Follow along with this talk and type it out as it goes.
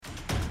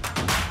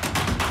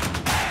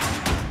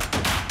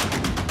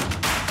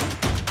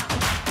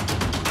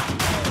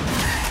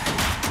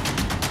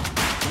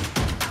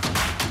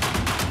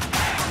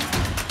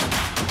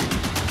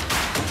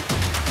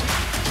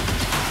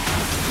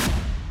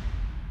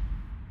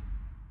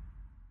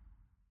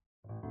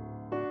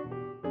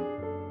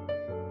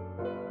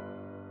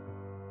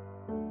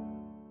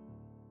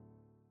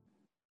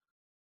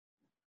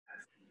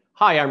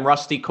Hi, I'm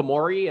Rusty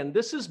Komori, and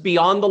this is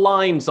Beyond the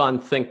Lines on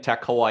Think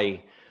Tech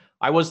Hawaii.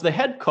 I was the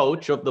head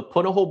coach of the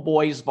Punahou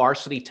boys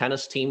varsity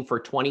tennis team for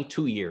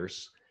 22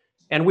 years,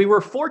 and we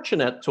were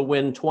fortunate to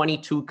win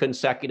 22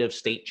 consecutive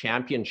state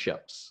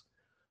championships.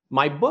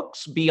 My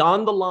books,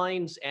 Beyond the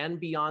Lines and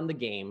Beyond the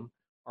Game,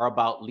 are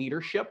about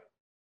leadership,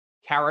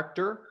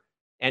 character,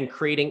 and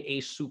creating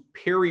a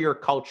superior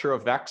culture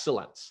of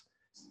excellence.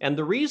 And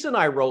the reason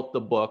I wrote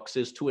the books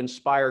is to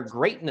inspire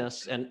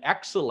greatness and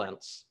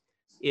excellence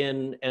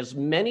in as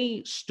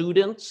many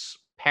students,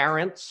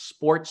 parents,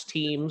 sports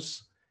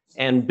teams,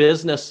 and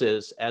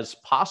businesses as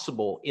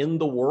possible in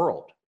the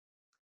world.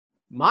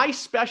 My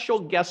special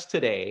guest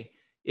today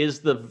is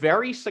the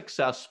very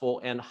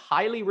successful and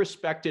highly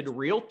respected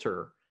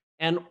realtor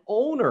and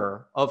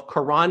owner of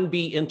Karan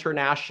B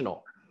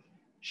International.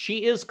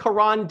 She is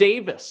Karan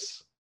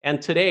Davis,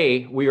 and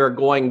today we are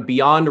going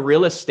beyond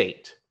real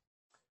estate.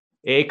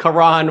 Hey,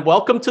 Karan,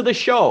 welcome to the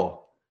show.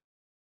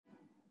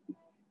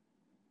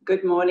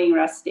 Good morning,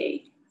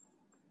 Rusty.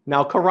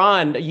 Now,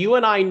 Karan, you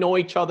and I know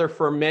each other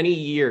for many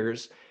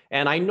years,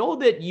 and I know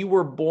that you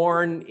were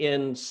born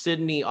in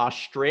Sydney,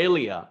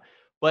 Australia,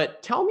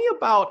 but tell me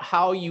about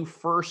how you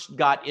first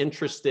got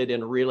interested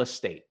in real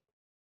estate.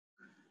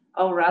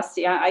 Oh,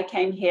 Rusty, I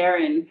came here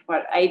in,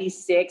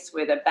 86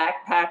 with a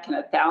backpack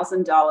and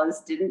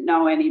 $1,000, didn't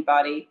know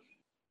anybody,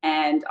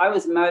 and I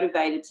was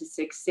motivated to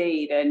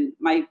succeed. And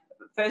my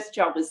first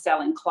job was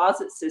selling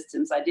closet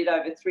systems. I did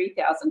over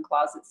 3,000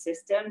 closet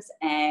systems,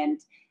 and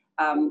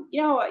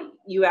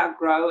you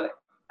outgrow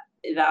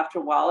it after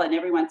a while, and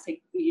everyone said,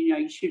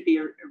 you should be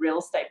a real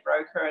estate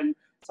broker. And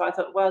so I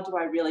thought, well, do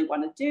I really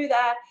want to do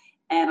that?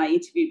 And I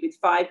interviewed with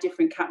 5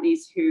 different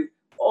companies who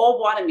all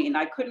wanted me, and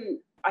I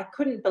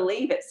couldn't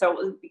believe it.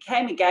 So it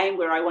became a game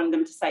where I wanted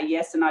them to say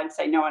yes and I'd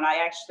say no. And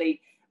I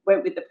actually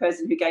went with the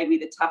person who gave me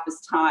the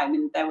toughest time,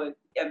 and they were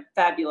a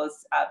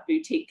fabulous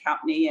boutique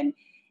company. And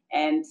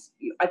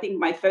I think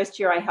my first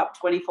year I helped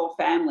 24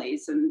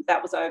 families, and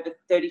that was over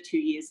 32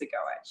 years ago,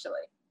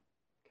 actually.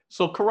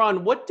 So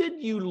Karan, what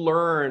did you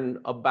learn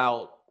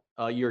about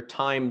your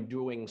time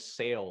doing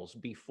sales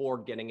before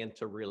getting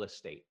into real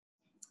estate?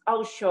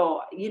 Oh,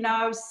 sure.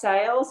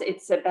 Sales,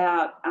 it's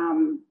about,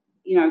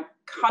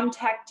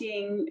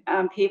 contacting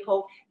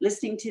people,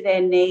 listening to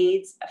their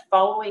needs,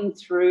 following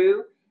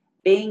through,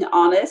 being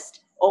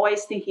honest,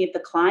 always thinking of the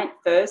client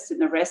first, and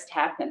the rest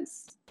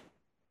happens.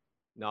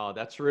 No,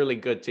 that's really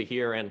good to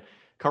hear. And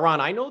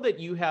Karan, I know that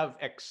you have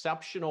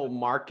exceptional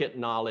market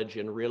knowledge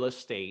in real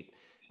estate.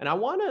 And I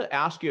want to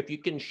ask you if you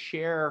can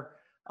share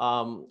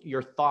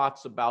your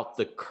thoughts about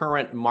the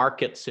current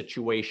market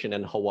situation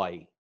in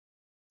Hawaii.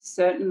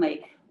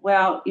 Certainly.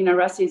 Well,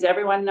 Rusty, as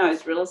everyone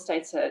knows, real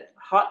estate's a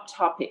hot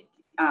topic.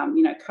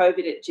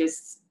 COVID,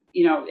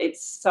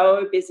 it's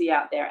so busy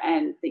out there,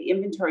 and the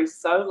inventory is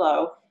so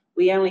low.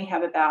 We only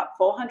have about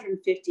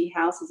 450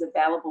 houses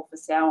available for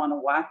sale on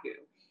Oahu.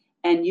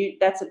 And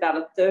that's about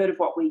a third of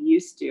what we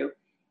used to.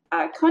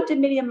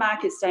 Condominium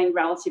market staying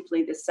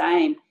relatively the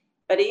same.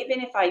 But even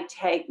if I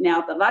take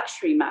now the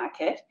luxury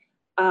market,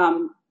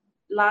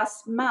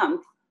 last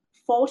month,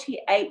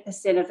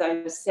 48% of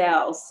those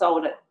sales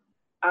sold at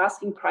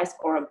asking price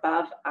or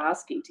above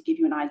asking, to give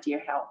you an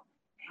idea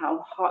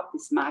how hot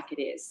this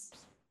market is.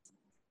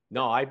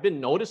 No, I've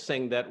been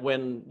noticing that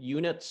when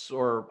units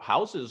or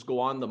houses go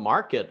on the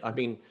market, I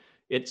mean,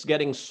 it's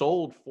getting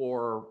sold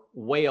for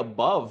way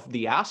above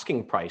the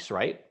asking price,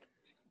 right?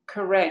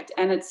 Correct.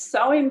 And it's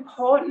so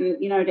important,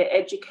 to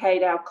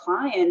educate our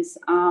clients.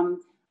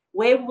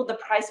 Where will the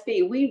price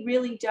be? We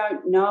really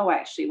don't know,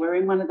 actually. We're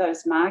in one of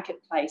those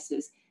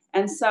marketplaces.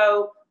 And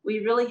so we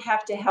really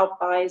have to help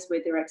buyers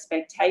with their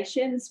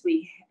expectations.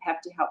 We have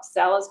to help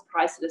sellers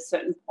price at a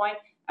certain point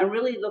and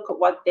really look at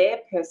what their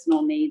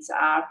personal needs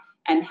are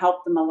and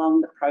help them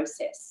along the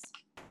process.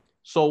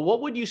 So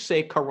what would you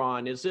say,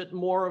 Karan? Is it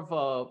more of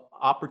an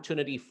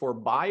opportunity for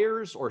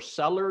buyers or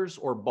sellers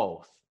or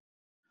both?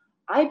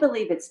 I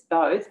believe it's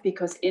both,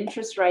 because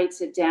interest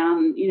rates are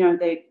down.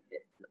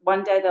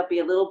 One day they'll be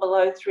a little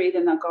below 3,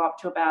 then they'll go up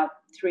to about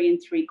 3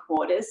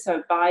 3/4.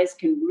 So buyers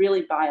can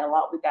really buy a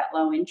lot with that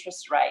low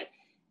interest rate.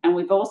 And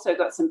we've also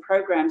got some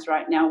programs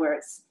right now where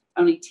it's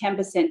only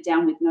 10%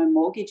 down with no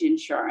mortgage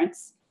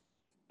insurance.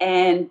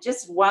 And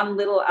just one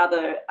little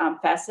other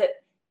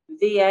facet,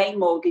 VA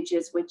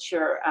mortgages, which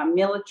are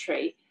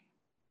military,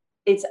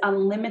 it's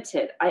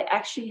unlimited. I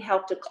actually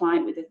helped a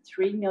client with a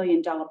 $3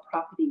 million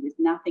property with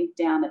nothing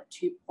down at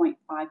 2.5%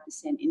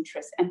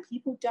 interest. And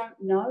people don't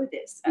know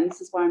this. And this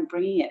is why I'm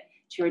bringing it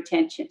to your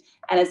attention.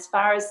 And as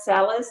far as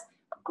sellers,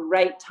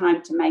 great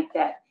time to make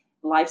that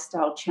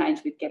lifestyle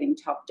change with getting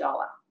top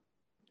dollar.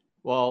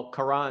 Well,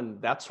 Karan,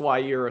 that's why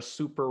you're a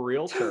super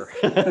realtor.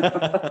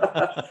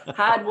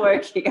 Hard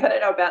working. I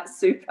don't know about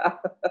super.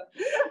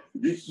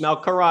 Now,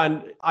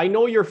 Karan, I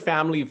know your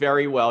family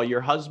very well, your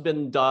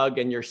husband, Doug,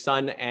 and your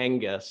son,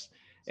 Angus.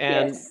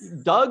 And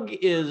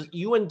yes.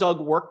 You and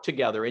Doug work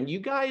together, and you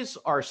guys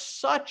are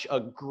such a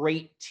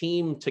great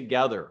team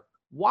together.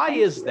 Why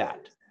is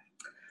that?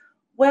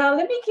 Well,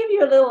 let me give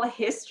you a little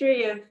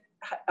history of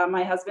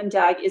my husband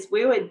Doug, is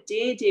we were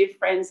dear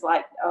friends,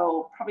 like,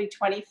 probably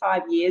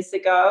 25 years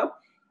ago.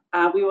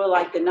 We were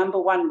like the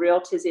 #1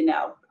 realtors in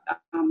our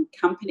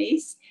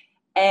companies.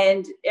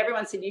 And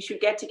everyone said, you should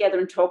get together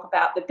and talk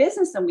about the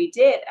business. And we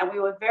did. And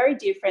we were very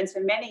dear friends for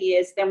many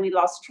years. Then we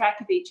lost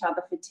track of each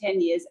other for 10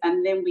 years.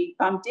 And then we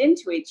bumped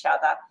into each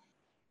other.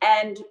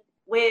 And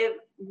we're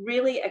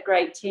really a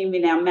great team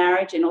in our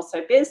marriage and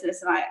also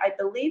business. And I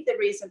believe the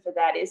reason for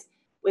that is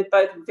we're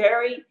both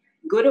very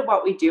good at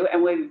what we do,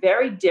 and we're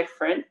very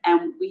different.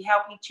 And we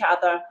help each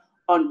other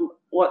on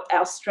what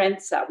our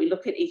strengths are. We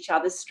look at each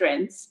other's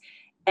strengths.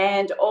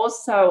 And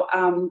also,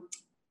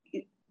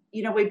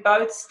 we're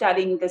both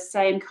studying the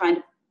same kind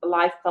of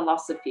life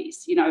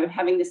philosophies,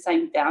 having the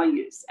same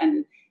values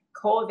and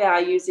core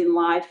values in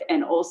life,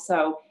 and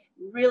also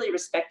really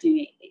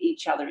respecting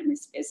each other in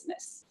this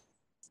business.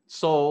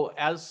 So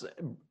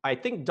I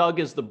think Doug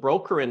is the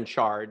broker in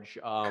charge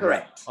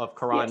Correct. of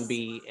Karan Yes.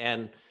 B.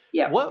 And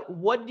Yep.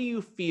 what do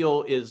you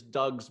feel is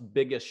Doug's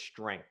biggest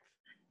strength?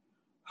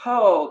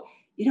 Oh,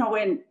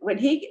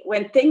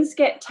 when things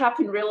get tough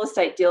in real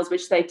estate deals,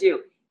 which they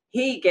do,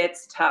 he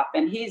gets tough,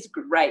 and he's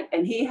great,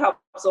 and he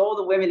helps all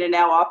the women in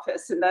our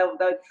office. And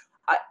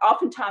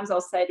oftentimes I'll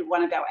say to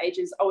one of our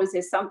agents, is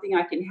there something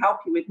I can help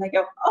you with? And they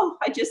go,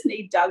 I just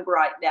need Doug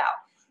right now.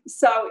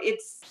 So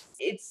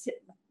it's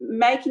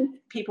making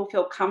people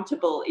feel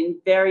comfortable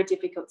in very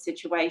difficult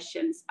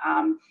situations.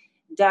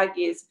 Doug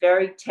is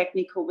very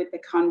technical with the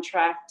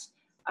contract.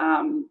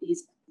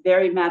 He's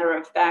very matter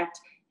of fact.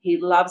 He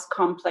loves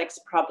complex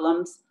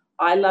problems.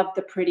 I love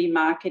the pretty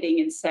marketing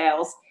and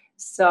sales.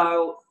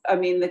 So,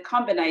 the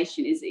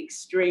combination is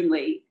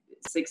extremely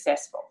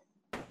successful.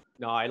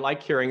 No, I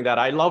like hearing that.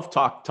 I love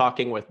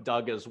talking with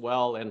Doug as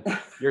well. And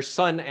your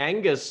son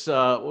Angus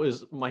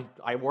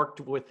I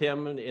worked with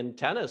him in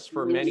tennis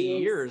for many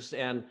years,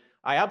 and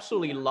I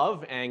absolutely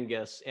love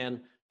Angus. And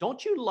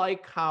don't you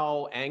like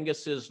how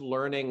Angus is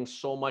learning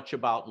so much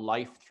about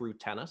life through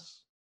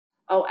tennis?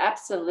 Oh,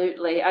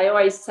 absolutely. I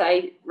always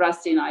say,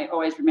 Rusty, and I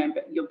always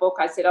remember your book,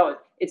 I said,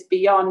 it's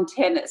beyond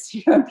tennis,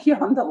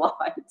 beyond the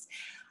lines.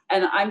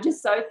 And I'm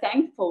just so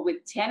thankful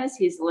with tennis.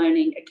 He's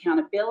learning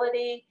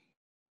accountability.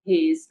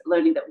 He's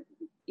learning that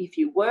if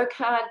you work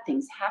hard,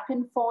 things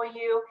happen for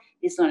you.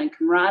 He's learning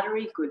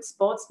camaraderie, good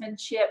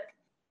sportsmanship.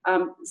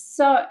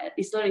 So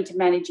he's learning to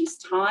manage his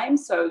time.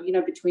 So,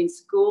 between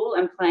school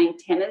and playing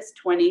tennis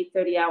 20,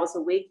 30 hours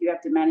a week, you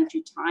have to manage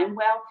your time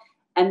well.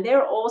 And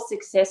they're all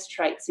success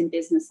traits in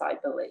business, I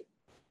believe.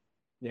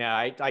 Yeah,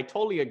 I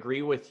totally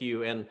agree with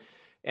you.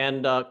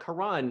 And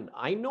Karan,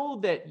 I know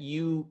that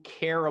you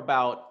care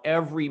about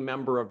every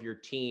member of your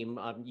team.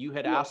 You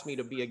had asked me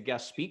to be a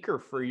guest speaker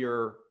for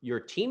your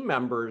team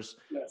members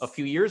a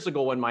few years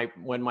ago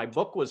when my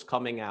book was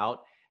coming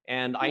out.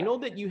 And I know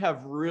that you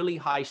have really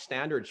high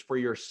standards for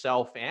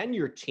yourself and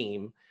your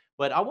team.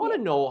 But I want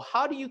to know,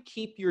 how do you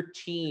keep your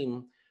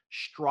team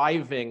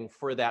striving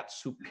for that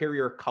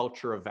superior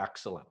culture of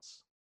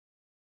excellence?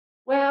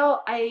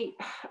 Well, I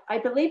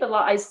believe a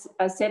lot.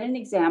 I set an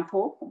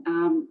example.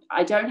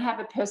 I don't have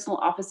a personal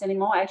office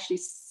anymore. I actually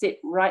sit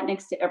right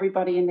next to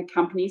everybody in the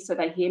company, so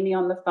they hear me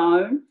on the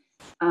phone.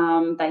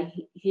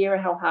 They hear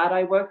how hard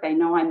I work. They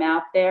know I'm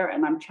out there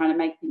and I'm trying to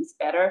make things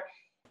better.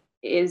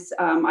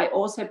 I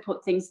also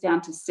put things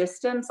down to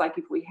systems. Like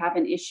if we have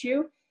an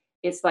issue,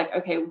 it's like,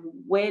 okay,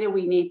 where do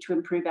we need to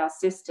improve our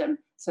system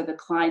so the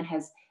client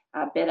has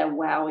a better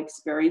wow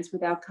experience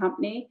with our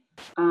company?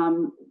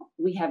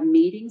 We have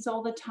meetings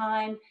all the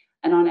time.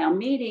 And on our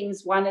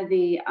meetings, one of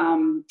the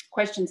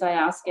questions I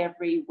ask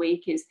every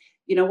week is,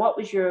 what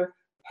was your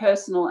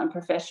personal and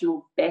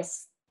professional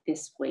best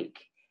this week?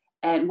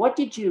 And what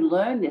did you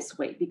learn this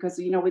week? Because,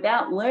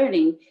 without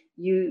learning,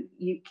 you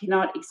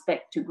cannot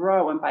expect to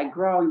grow. And by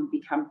growing,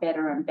 you become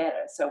better and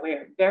better. So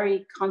we're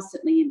very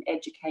constantly in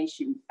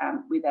education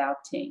with our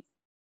team.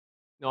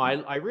 No,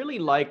 I really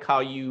like how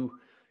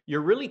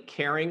you're really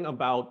caring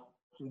about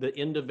the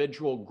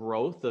individual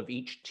growth of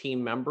each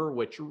team member,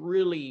 which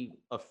really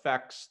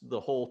affects the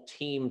whole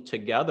team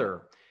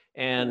together.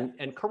 And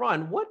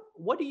Karan,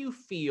 what do you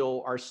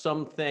feel are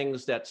some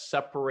things that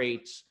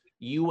separates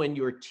you and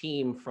your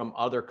team from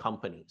other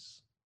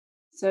companies?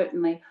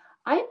 Certainly.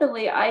 I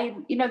believe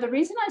the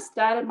reason I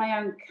started my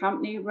own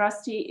company,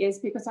 Rusty, is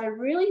because I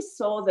really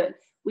saw that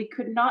we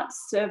could not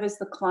service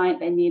the client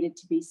they needed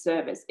to be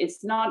serviced.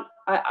 It's not,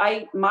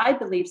 my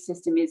belief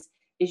system is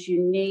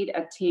you need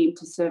a team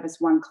to service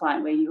one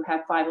client, where you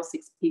have 5 or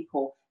 6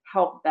 people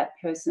help that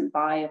person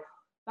buy,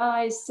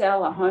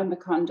 sell a home, a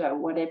condo,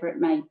 whatever it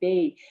may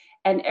be.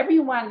 And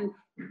everyone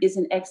is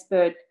an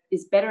expert,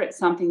 is better at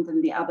something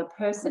than the other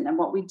person. And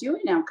what we do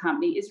in our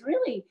company is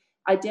really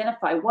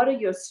identify what are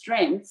your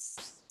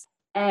strengths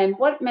and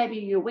what may be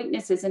your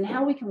weaknesses, and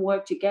how we can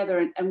work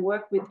together and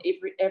work with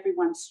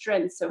everyone's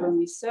strengths. So when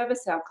we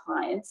service our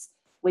clients,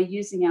 we're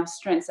using our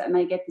strengths and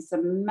they get this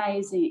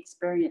amazing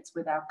experience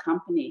with our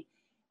company.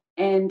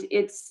 And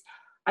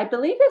I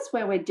believe that's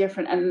where we're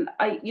different. And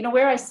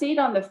where I see it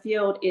on the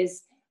field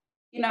is,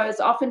 it's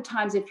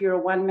oftentimes if you're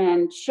a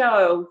one-man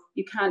show,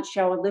 you can't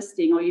show a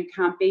listing or you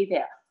can't be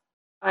there.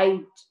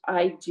 I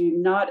I do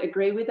not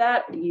agree with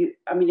that.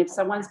 I mean, if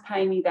someone's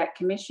paying me that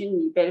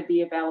commission, you better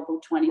be available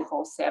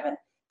 24/7.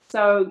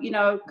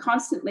 So,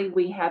 constantly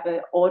we have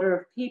an order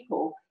of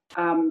people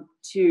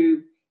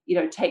to,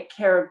 take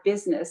care of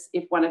business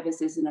if one of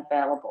us isn't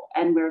available,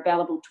 and we're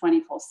available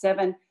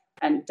 24/7.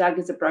 And Doug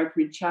is a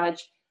broker in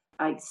charge.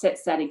 I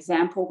sets that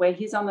example where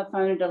he's on the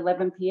phone at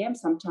 11 p.m.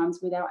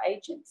 sometimes with our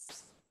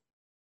agents.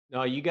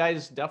 No, you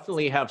guys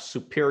definitely have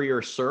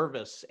superior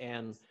service.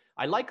 And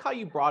I like how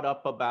you brought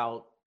up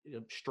about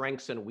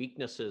strengths and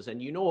weaknesses.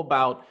 And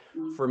about,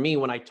 Mm. for me,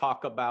 when I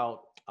talk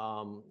about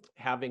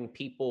having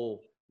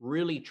people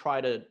really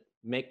try to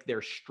make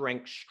their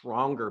strengths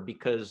stronger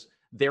because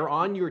they're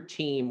on your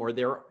team or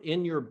they're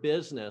in your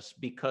business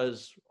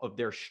because of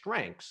their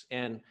strengths.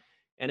 And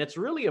it's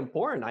really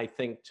important, I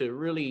think, to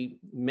really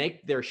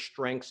make their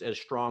strengths as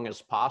strong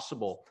as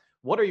possible.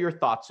 What are your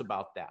thoughts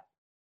about that?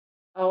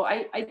 Oh,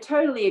 I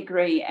totally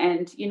agree.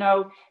 And,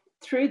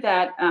 through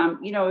that,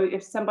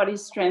 if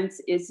somebody's strengths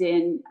is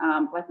in,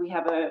 like we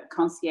have a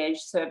concierge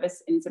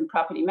service and it's in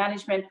property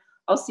management,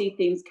 I'll see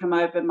things come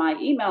over my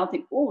email. I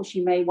think, oh,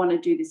 she may want to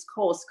do this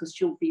course because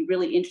she'll be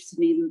really interested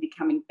in even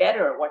becoming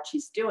better at what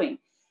she's doing.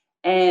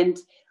 And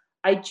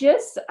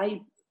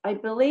I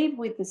believe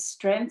with the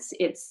strengths,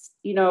 it's,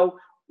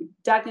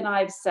 Doug and I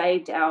have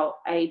saved our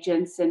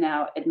agents and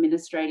our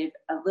administrative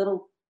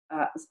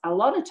a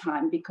lot of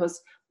time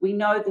because we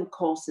know the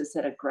courses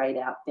that are great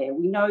out there.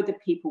 We know the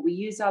people. We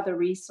use other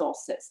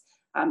resources.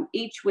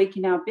 Each week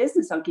in our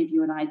business, I'll give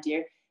you an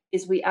idea,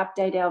 is we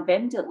update our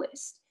vendor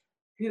list.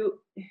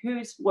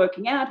 Who's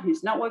working out,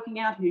 who's not working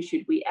out, who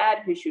should we add,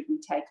 who should we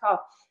take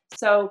off.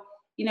 So,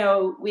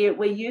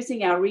 we're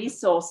using our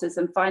resources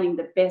and finding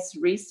the best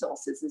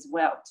resources as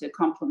well to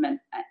complement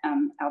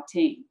our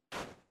team.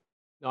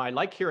 No, I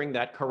like hearing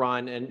that,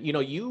 Karan. And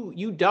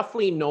you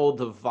definitely know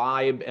the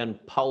vibe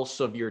and pulse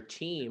of your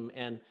team.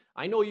 And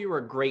I know you're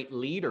a great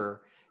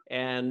leader.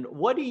 And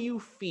what do you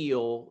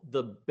feel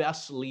the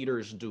best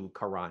leaders do,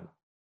 Karan?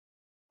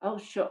 Oh,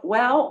 sure.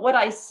 Well, what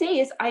I see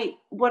is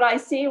what I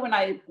see when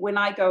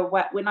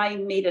I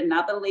meet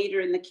another leader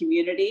in the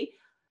community,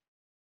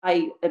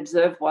 I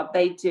observe what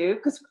they do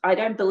because I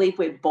don't believe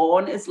we're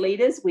born as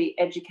leaders. We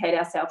educate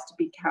ourselves to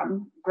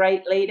become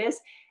great leaders.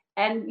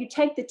 And you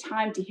take the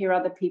time to hear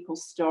other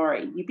people's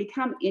story. You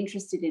become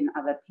interested in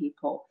other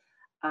people.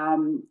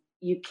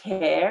 You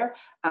care.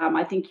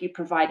 I think you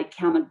provide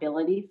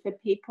accountability for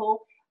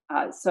people,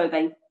 so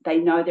they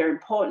know they're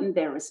important.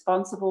 They're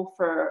responsible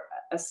for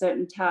a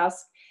certain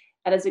task.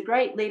 And as a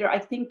great leader, I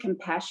think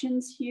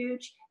compassion's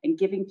huge and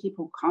giving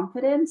people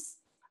confidence.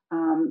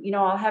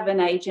 I'll have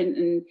an agent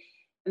and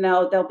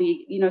they'll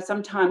be,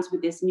 sometimes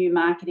with this new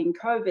marketing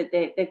COVID,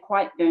 they're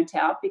quite burnt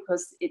out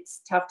because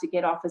it's tough to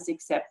get offers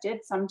accepted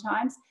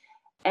sometimes.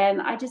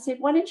 And I just said,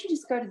 why don't you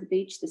just go to the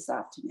beach this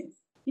afternoon?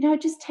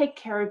 Just take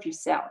care of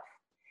yourself.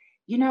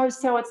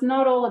 So it's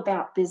not all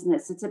about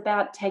business. It's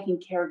about taking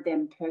care of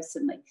them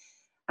personally,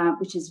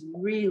 which is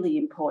really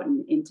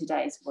important in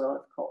today's world,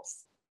 of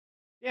course.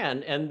 Yeah,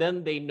 and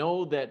then they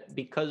know that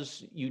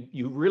because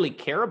you really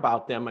care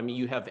about them. I mean,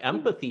 you have Mm.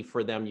 empathy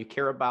for them. You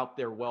care about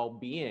their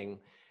well-being,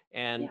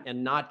 and Yeah.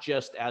 and not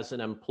just as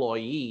an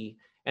employee.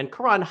 And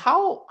Karan,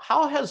 how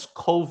has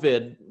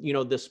COVID,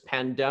 this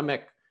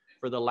pandemic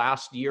for the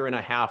last year and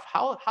a half,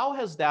 how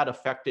has that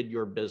affected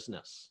your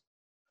business?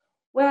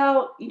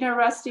 Well,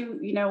 Rusty,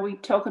 we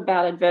talk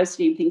about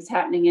adversity and things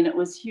happening, and it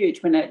was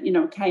huge. When it,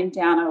 came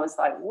down, I was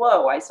like,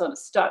 whoa, I sort of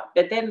stopped.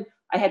 But then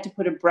I had to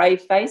put a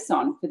brave face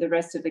on for the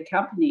rest of the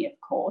company, of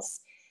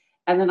course.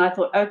 And then I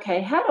thought, okay,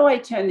 how do I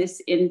turn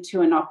this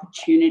into an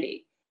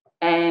opportunity?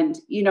 And,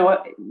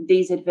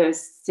 these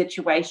adverse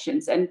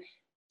situations. And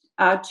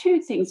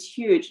two things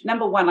huge.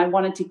 Number one, I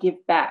wanted to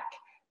give back,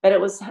 but it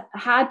was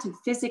hard to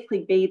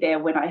physically be there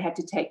when I had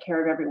to take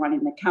care of everyone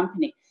in the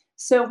company.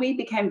 So we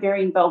became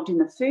very involved in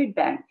the food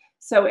bank.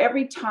 So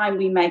every time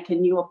we make a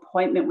new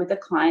appointment with a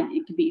client,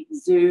 it could be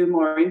Zoom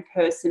or in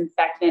person.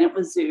 Back then it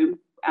was Zoom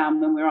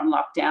when we were on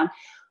lockdown.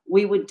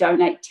 We would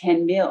donate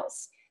 10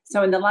 meals.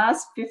 So in the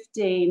last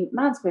 15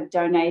 months, we've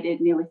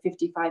donated nearly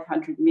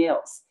 5,500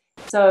 meals.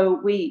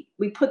 So we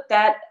put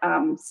that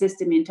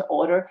system into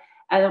order.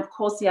 And of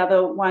course, the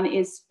other one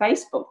is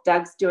Facebook.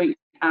 Doug's doing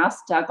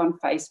Ask Doug on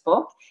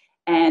Facebook,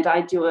 and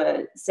I do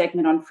a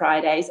segment on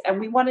Fridays. And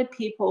we wanted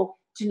people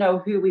to know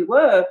who we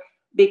were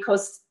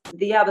because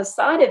the other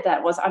side of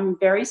that was I'm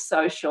very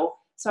social.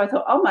 So I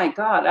thought, oh my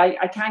God,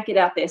 I can't get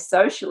out there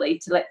socially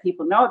to let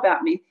people know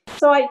about me.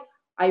 So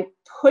I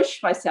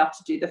pushed myself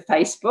to do the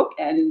Facebook,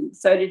 and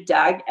so did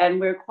Doug,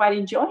 and we're quite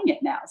enjoying it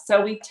now.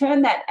 So we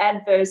turned that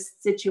adverse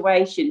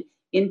situation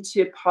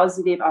into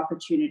positive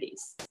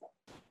opportunities.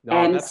 No,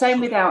 And same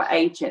with our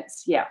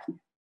agents. Yeah.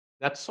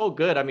 that's so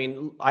good. I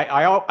mean,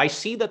 I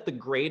see that the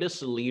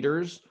greatest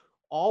leaders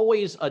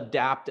always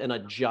adapt and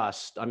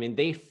adjust. I mean,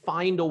 they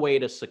find a way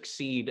to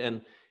succeed,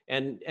 and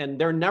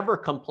they're never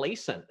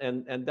complacent.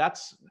 And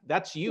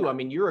that's you. I No.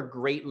 mean, you're a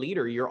great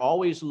leader. You're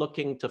always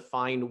looking to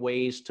find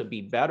ways to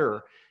be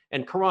better.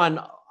 And Karan,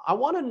 I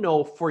want to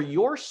know for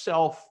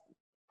yourself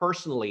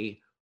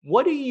personally,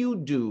 What do you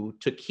do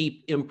to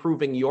keep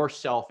improving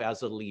yourself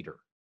as a leader?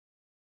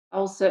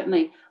 Oh,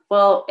 certainly.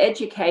 Well,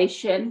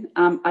 education.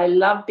 I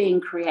love being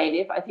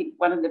creative. I think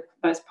one of the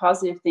most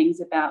positive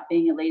things about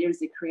being a leader is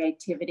the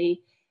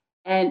creativity,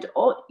 and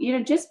all,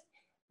 just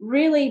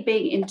really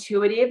being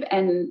intuitive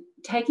and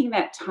taking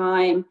that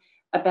time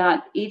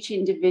about each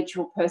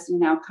individual person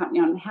in our company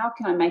on how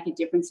can I make a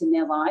difference in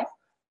their life.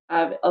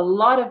 A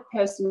lot of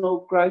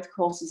personal growth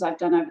courses I've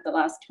done over the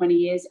last 20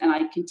 years, and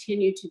I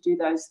continue to do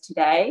those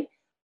today,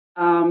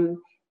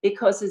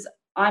 because as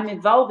I'm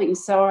evolving,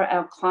 so are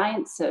our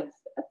clients of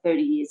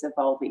 30 years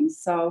evolving.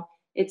 So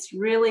it's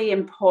really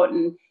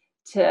important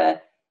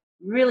to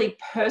really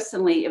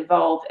personally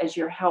evolve as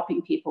you're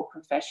helping people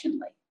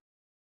professionally.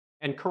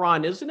 And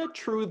Karan, isn't it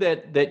true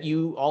that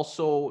you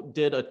also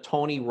did a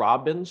Tony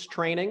Robbins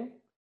training?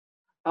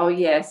 Oh,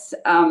 yes,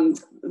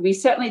 we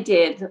certainly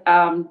did.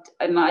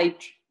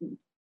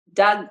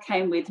 Doug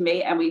came with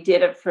me and we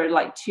did it for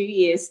like 2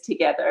 years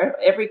together,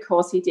 every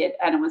course he did.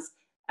 And it was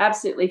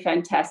absolutely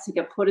fantastic.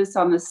 It put us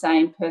on the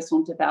same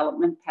personal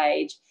development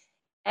page.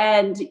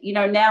 And,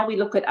 now we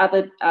look at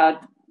other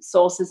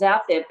sources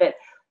out there. But,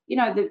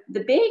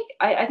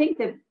 I think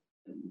the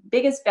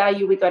biggest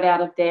value we got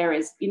out of there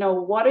is,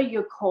 what are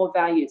your core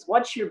values?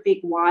 What's your big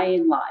why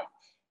in life?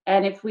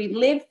 And if we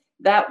live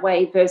that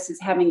way versus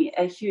having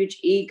a huge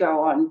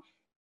ego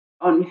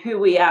on who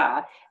we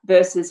are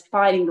versus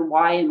finding the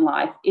why in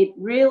life, it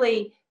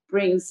really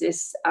brings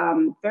this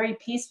very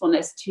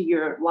peacefulness to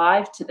your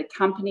life, to the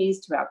companies,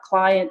 to our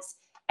clients,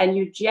 and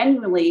you're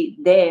genuinely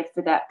there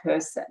for that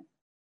person.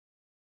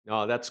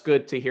 No, that's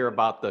good to hear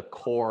about the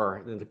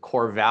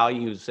core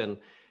values.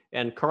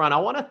 And Karan, I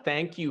want to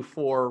thank you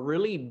for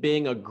really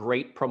being a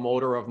great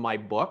promoter of my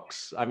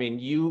books. I mean,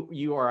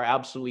 you are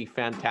absolutely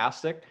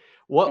fantastic.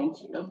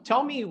 Thank you.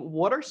 Tell me,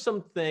 what are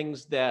some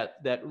things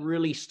that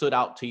really stood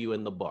out to you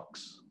in the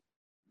books?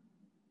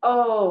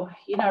 Oh,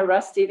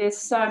 Rusty, there's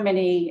so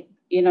many,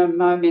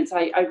 moments.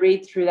 I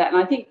read through that,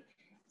 and I think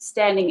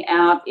standing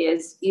out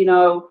is,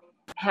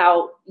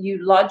 how you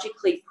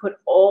logically put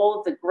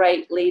all the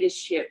great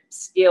leadership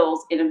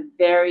skills in a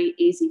very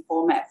easy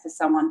format for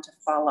someone to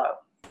follow.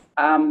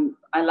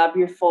 I love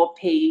your 4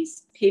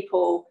 Ps: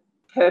 people,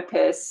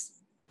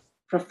 purpose,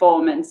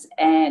 performance,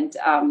 and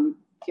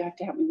you have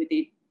to help me with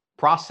the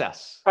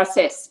Process.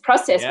 Process,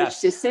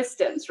 Yes. which is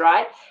systems,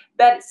 right?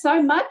 But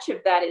so much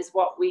of that is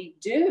what we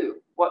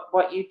do,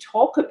 what you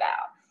talk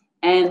about.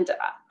 And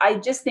I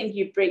just think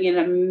you bring an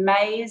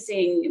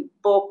amazing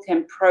book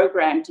and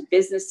program to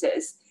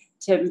businesses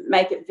to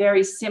make it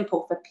very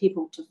simple for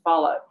people to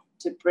follow,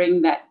 to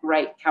bring that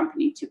great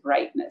company to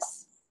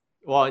greatness.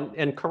 Well,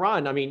 and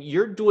Karan, I mean,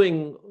 you're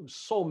doing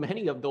so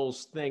many of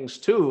those things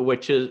too,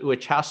 which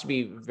has to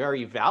be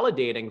very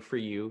validating for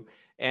you.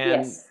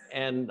 And Yes.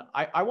 and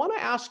I want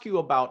to ask you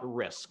about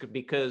risk,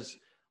 because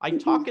I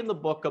Mhm. talk in the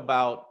book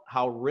about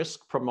how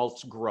risk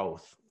promotes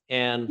growth.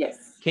 And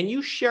Yes. can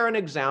you share an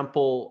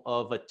example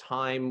of a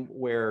time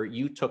where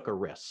you took a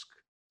risk?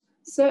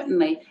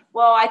 Certainly.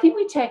 Well, I think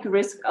we take a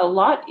risk a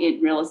lot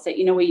in real estate.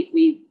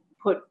 We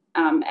put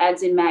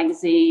ads in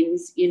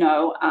magazines.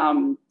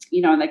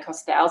 And they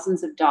cost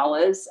thousands of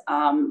dollars,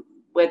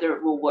 whether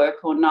it will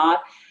work or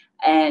not.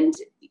 And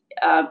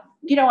and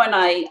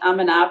I'm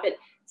an art, but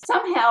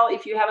somehow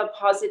if you have a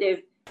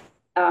positive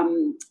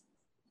um,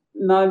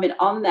 moment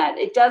on that,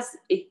 it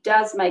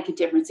does make a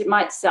difference. It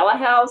might sell a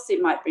house,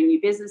 it might bring you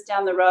business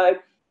down the road.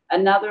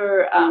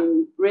 Another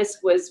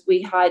risk was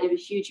we hired a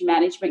huge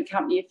management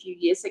company a few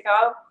years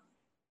ago.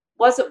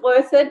 Was it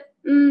worth it?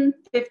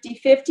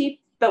 50-50,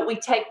 but we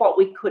take what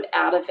we could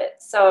out of it.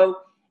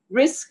 So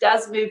risk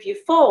does move you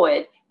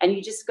forward, and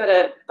you just got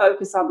to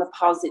focus on the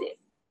positive.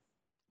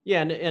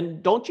 Yeah,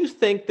 and don't you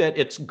think that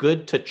it's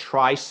good to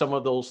try some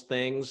of those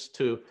things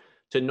to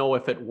know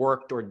if it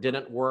worked or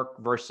didn't work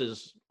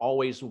versus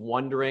always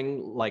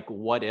wondering like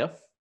what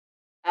if?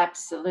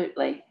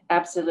 Absolutely,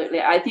 absolutely.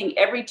 I think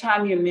every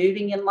time you're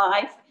moving in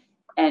life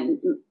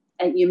and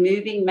and you're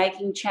moving,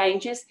 making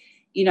changes,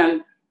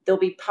 there'll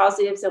be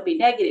positives, there'll be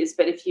negatives,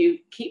 but if you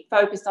keep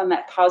focused on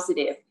that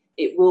positive,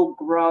 it will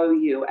grow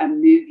you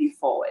and move you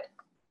forward.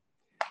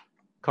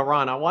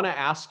 Karan, I want to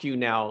ask you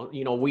now,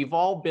 we've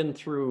all been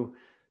through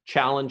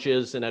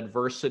challenges and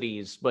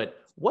adversities, but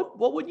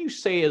what would you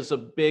say is a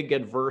big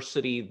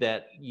adversity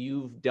that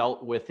you've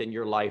dealt with in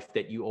your life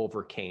that you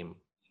overcame?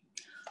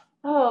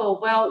 Oh,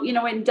 well,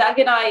 when Doug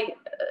and I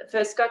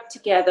first got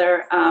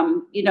together,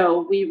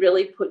 we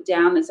really put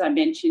down, as I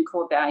mentioned,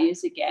 core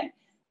values again.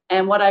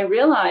 And what I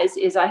realized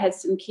is I had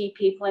some key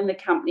people in the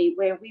company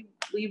where we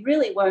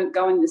really weren't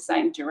going the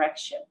same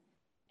direction.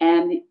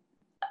 And,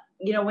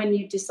 when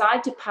you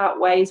decide to part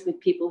ways with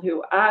people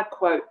who are,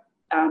 quote,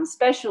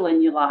 special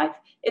in your life,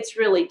 it's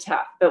really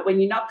tough. But when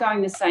you're not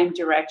going the same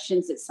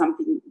directions, it's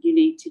something you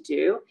need to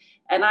do.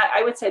 And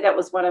I would say that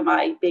was one of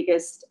my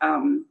biggest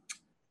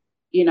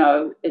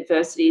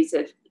adversities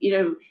of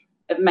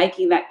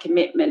making that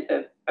commitment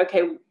of,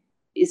 okay,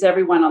 is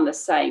everyone on the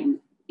same,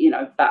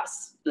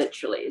 bus,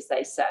 literally, as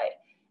they say.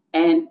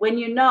 And when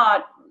you're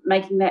not,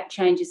 making that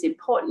change is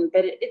important,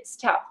 but it's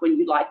tough when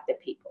you like the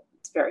people.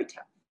 It's very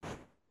tough.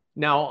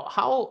 Now,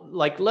 how,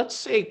 like, let's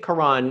say,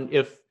 Karan,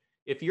 if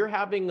you're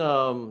having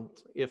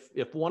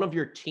if one of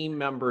your team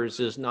members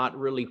is not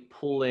really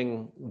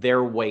pulling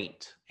their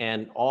weight,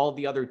 and all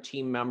the other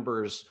team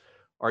members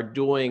are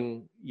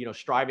doing,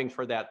 striving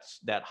for that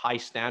high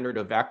standard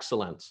of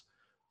excellence,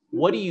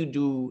 what do you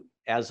do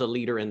as a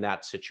leader in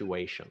that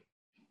situation?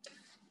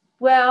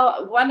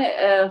 Well,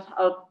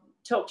 I'll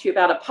talk to you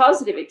about a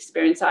positive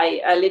experience.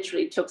 I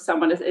literally took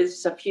someone,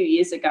 it's a few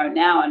years ago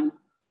now, and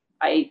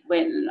I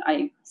went and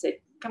I said,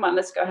 come on,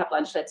 let's go have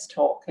lunch, let's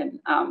talk. And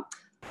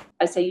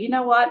I say, you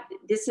know what,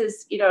 this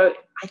is, I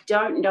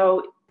don't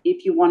know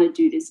if you want to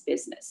do this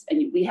business,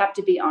 and we have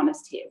to be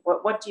honest here.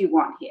 What do you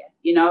want here?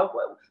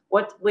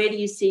 Where do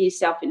you see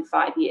yourself in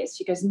 5 years?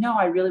 She goes, no,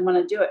 I really want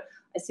to do it.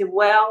 I said,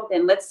 well,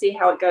 then let's see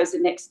how it goes the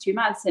next 2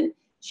 months. And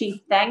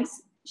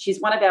she's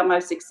one of our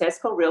most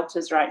successful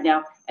realtors right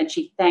now. And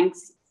she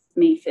thanks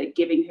me for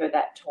giving her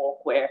that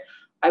talk, where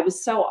I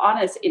was so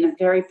honest in a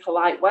very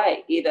polite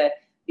way, either,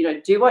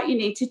 do what you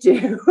need to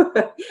do.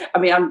 I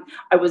mean,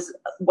 I was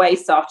way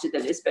softer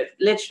than this, but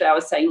literally I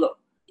was saying, look,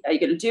 are you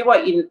going to do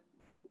what you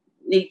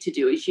need to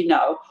do, as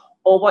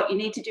or what you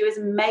need to do is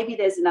maybe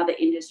there's another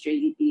industry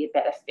you'd be a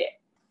better fit.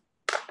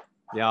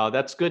 Yeah,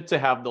 that's good to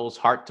have those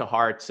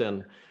heart-to-hearts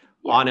and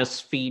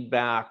honest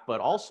feedback, but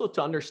also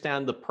to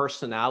understand the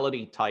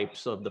personality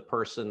types of the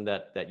person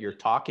that you're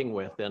talking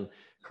with. And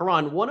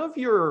Karan, one of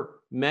your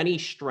many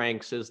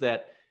strengths is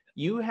that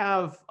you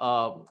have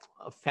a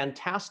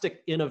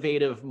fantastic,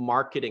 innovative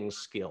marketing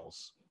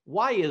skills.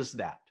 Why is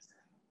that?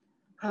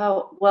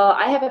 Oh, well,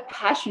 I have a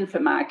passion for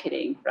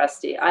marketing,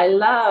 Rusty. I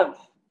love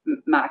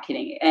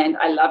marketing and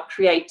I love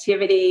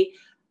creativity.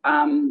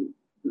 I'm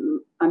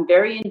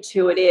very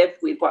intuitive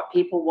with what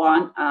people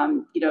want.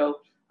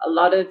 A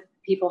lot of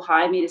people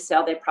hire me to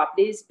sell their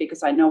properties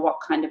because I know what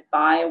kind of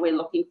buyer we're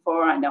looking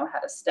for. I know how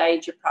to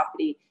stage a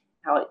property,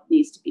 how it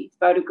needs to be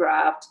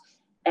photographed.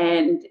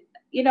 And,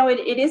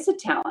 it is a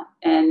talent.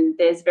 And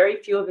there's very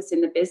few of us in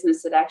the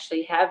business that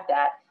actually have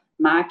that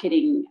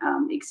marketing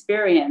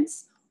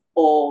experience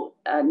or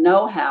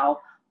know-how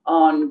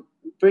on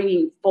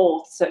bringing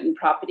forth certain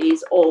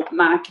properties or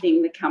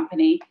marketing the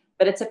company.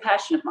 But it's a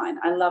passion of mine.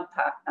 I love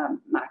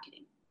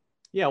marketing.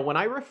 Yeah, when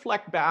I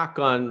reflect back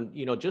on,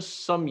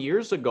 just some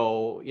years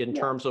ago in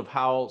terms of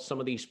how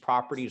some of these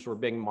properties were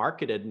being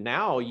marketed,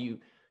 now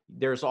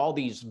there's all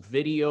these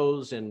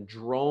videos and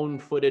drone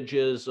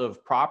footages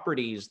of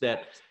properties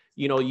that,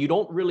 you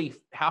don't really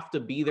have to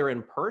be there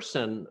in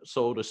person,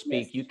 so to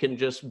speak. Yes. You can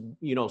just,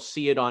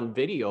 see it on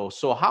video.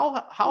 So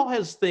how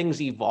has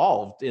things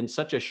evolved in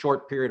such a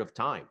short period of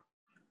time?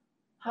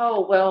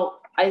 Oh,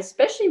 well,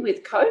 especially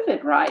with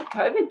COVID, right?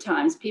 COVID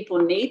times, people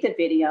need the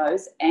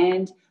videos,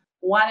 and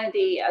one of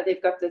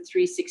they've got the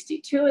 360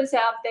 tours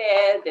out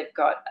there. They've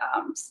got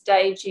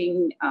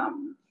staging,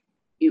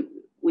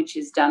 which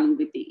is done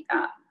with the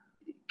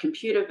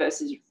computer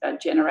versus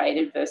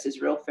generated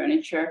versus real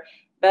furniture.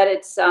 But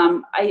it's,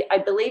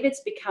 I believe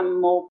it's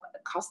become more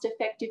cost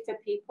effective for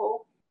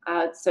people.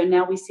 So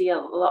now we see a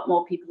lot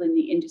more people in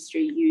the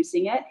industry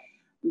using it.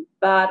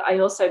 But I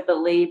also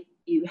believe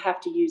you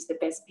have to use the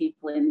best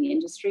people in the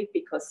industry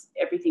because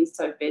everything's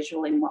so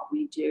visual in what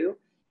we do.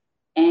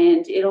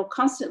 And it'll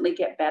constantly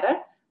get better.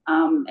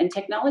 And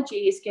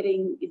technology is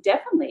getting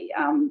definitely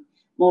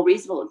more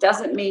reasonable. It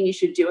doesn't mean you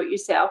should do it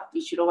yourself.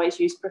 You should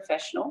always use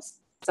professionals.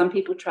 Some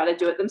people try to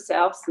do it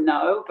themselves.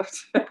 No, but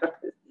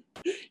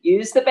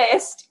use the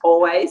best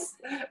always.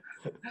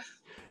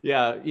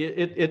 Yeah,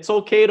 it's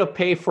okay to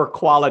pay for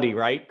quality,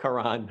 right,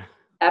 Karan?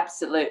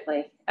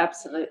 Absolutely,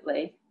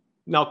 absolutely.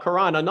 Now,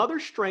 Karan, another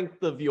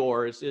strength of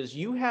yours is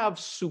you have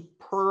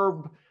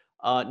superb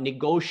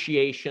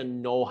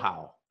negotiation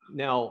know-how.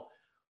 Now,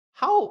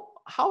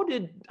 how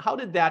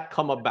did that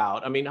come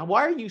about? I mean,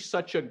 why are you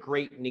such a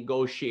great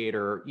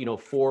negotiator,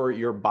 for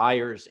your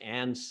buyers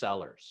and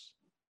sellers?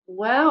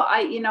 Well,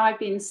 I've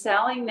been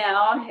selling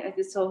now.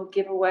 This will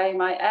give away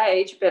my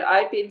age, but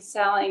I've been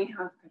selling.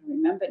 I can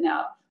remember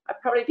now.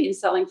 I've probably been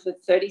selling for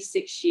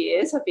 36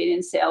 years. I've been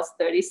in sales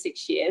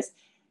 36 years.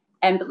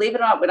 And believe it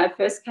or not, when I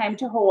first came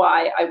to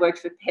Hawaii, I worked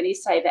for Penny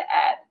Saver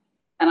Ad.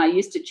 And I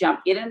used to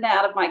jump in and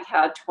out of my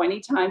car 20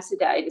 times a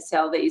day to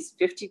sell these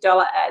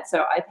 $50 ads.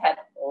 So I've had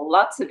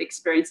lots of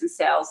experience in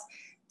sales,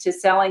 to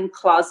selling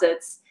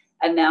closets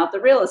and now the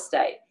real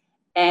estate.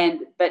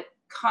 But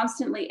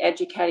constantly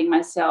educating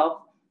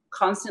myself,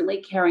 constantly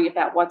caring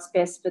about what's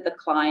best for the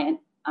client.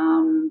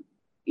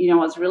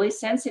 I was really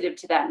sensitive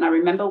to that. And I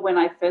remember when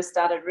I first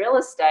started real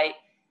estate,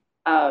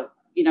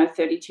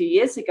 32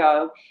 years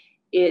ago,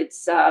 it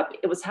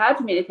was hard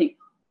for me to think,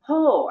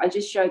 oh, I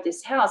just showed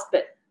this house,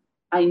 but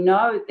I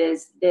know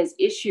there's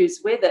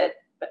issues with it,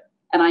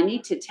 and I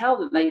need to tell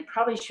them they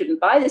probably shouldn't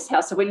buy this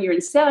house. So when you're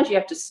in sales, you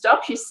have to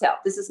stop yourself.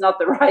 This is not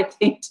the right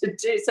thing to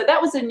do. So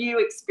that was a new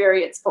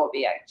experience for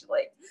me,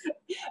 actually.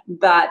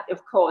 But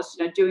of course,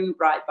 doing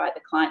right by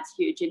the client's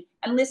huge,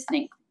 and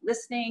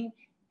listening,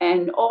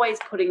 and always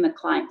putting the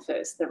client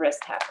first. The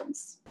rest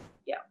happens.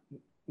 Yeah.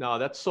 No,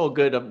 that's so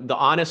good. The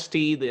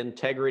honesty, the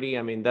integrity.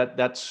 I mean,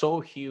 that's so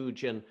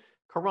huge. And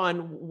Karan,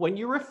 when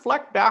you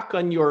reflect back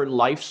on your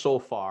life so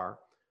far,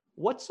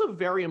 what's a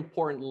very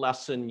important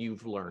lesson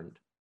you've learned?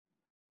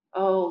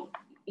 Oh,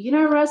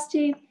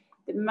 Rusty,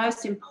 the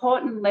most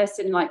important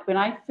lesson, like when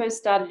I first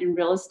started in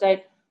real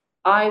estate,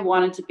 I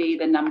wanted to be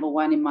the number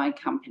one in my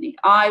company.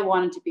 I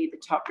wanted to be the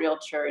top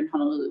realtor in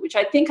Honolulu, which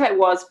I think I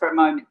was for a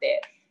moment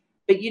there.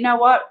 But you know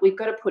what? We've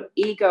got to put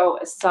ego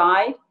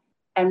aside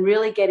and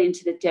really get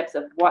into the depth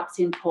of what's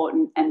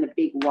important and the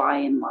big why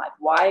in life.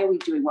 Why are we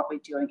doing what we're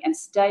doing? And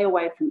stay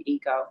away from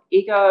ego.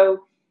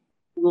 Ego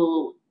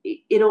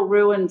it'll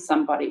ruin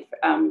somebody.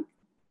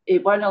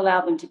 It won't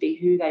allow them to be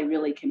who they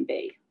really can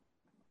be.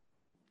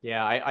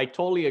 Yeah, I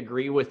totally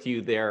agree with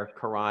you there,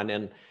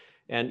 Karan.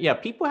 And yeah,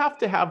 people have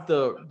to have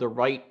the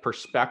right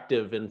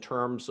perspective in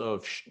terms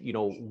of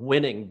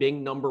winning,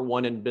 being number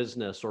one in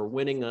business or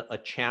winning a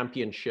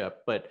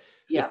championship. But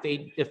Yeah,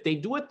 if they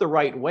do it the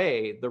right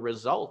way, the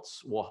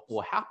results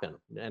will happen.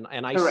 And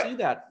I see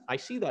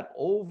correct. that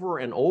over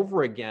and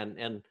over again.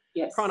 And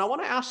Yes. Karan, I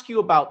want to ask you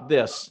about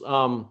this.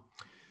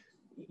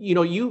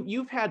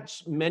 You've had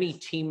many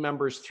team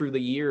members through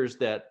the years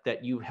that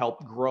you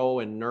helped grow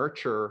and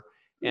nurture,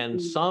 and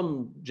Mhm.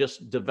 some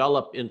just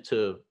develop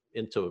into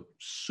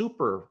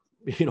super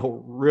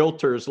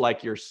realtors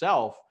like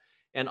yourself,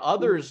 and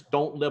others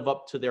don't live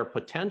up to their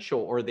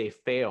potential or they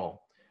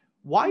fail.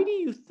 Why do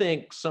you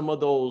think some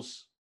of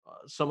those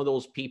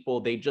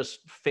people, they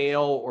just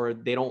fail or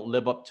they don't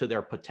live up to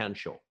their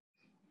potential?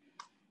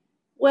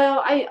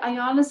 Well, I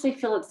honestly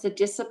feel it's the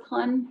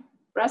discipline,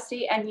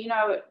 Rusty. And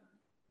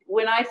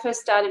when I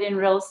first started in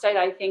real estate,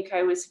 I think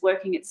I was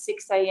working at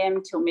 6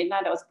 a.m. till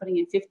midnight. I was putting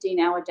in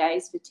 15-hour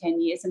days for 10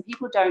 years, and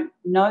people don't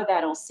know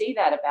that or see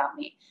that about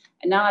me.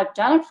 And now I've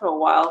done it for a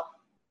while.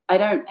 I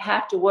don't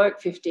have to work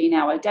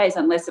 15-hour days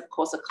unless, of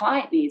course, a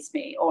client needs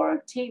me or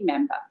a team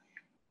member.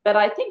 But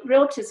I think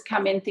realtors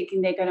come in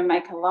thinking they're going to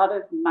make a lot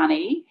of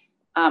money.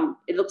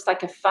 It looks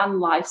like a fun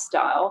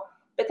lifestyle,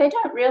 but they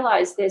don't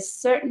realize there's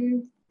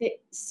certain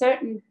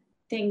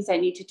things they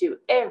need to do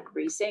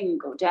every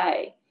single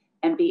day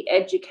and be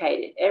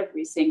educated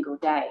every single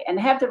day and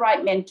have the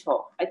right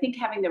mentor. I think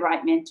having the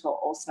right mentor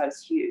also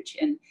is huge.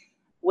 And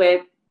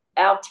where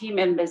our team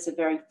members are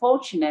very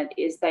fortunate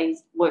is they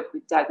work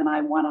with Doug and I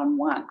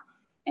one-on-one.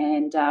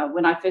 And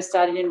when I first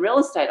started in real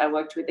estate, I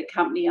worked with the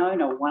company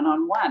owner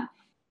one-on-one.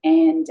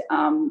 And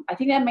I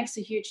think that makes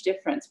a huge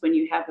difference when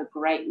you have a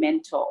great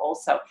mentor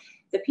also.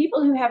 The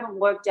people who haven't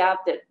worked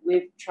out that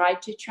we've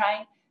tried to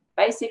train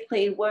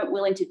basically weren't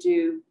willing to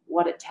do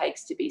what it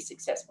takes to be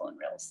successful in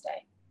real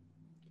estate.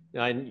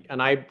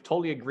 And I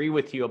totally agree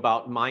with you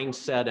about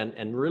mindset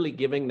and really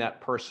giving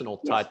that personal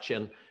Yes. touch.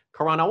 And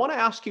Karan, I want to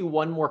ask you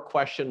one more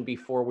question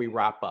before we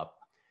wrap up.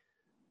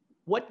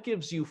 What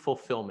gives you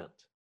fulfillment?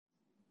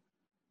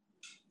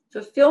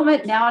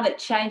 Fulfillment now, and it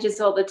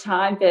changes all the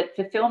time, but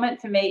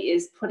fulfillment for me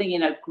is putting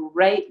in a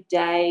great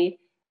day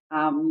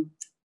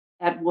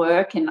at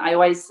work. And I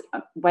always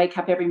wake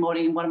up every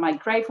morning and what am I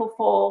grateful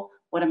for?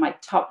 What are my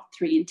top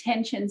 3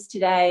 intentions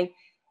today?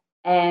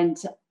 And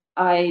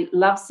I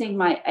love seeing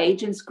my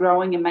agents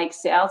growing and make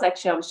sales.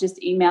 Actually, I was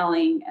just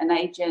emailing an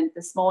agent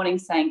this morning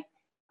saying,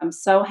 I'm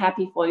so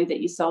happy for you that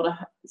you sold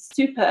a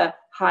super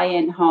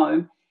high-end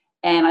home.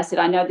 And I said,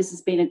 I know this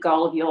has been a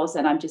goal of yours,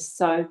 and I'm just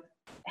so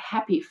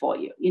happy for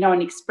you,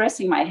 and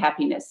expressing my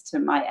happiness to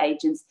my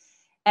agents.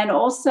 And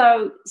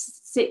also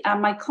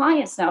my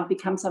clients now have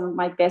become some of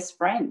my best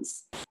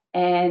friends.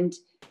 And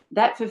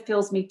that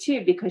fulfills me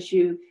too, because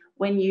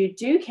when you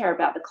do care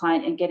about the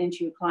client and get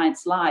into your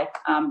client's life,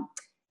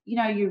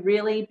 you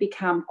really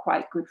become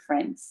quite good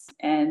friends.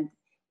 And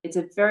it's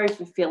a very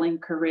fulfilling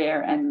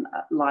career and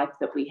life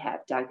that we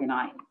have, Doug and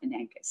I and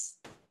Angus.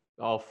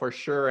 Oh, for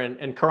sure.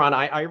 And Karan,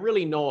 I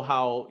really know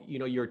how,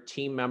 your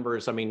team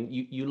members, I mean,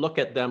 you look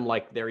at them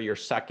like they're your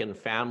second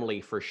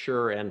family for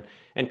sure. And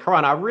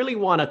Karan, I really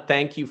want to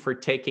thank you for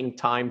taking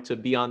time to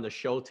be on the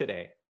show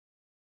today.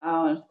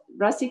 Oh,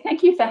 Rusty,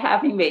 thank you for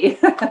having me.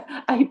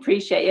 I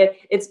appreciate it.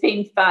 It's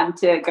been fun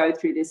to go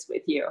through this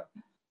with you.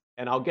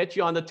 And I'll get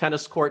you on the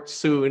tennis court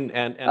soon,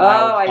 and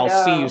I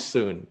I'll see you know.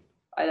 soon.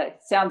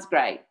 Sounds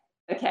great.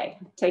 Okay,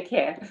 take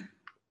care.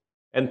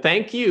 And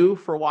thank you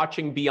for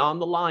watching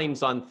Beyond the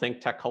Lines on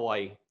ThinkTech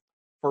Hawaii.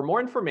 For more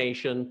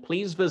information,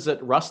 please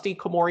visit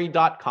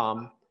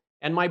rustykomori.com,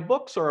 and my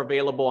books are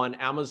available on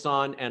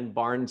Amazon and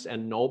Barnes &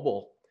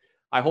 Noble.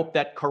 I hope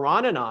that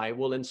Karan and I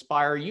will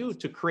inspire you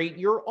to create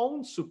your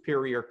own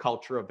superior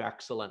culture of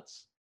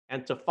excellence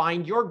and to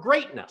find your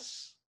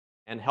greatness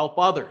and help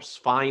others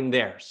find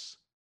theirs.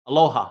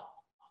 Aloha.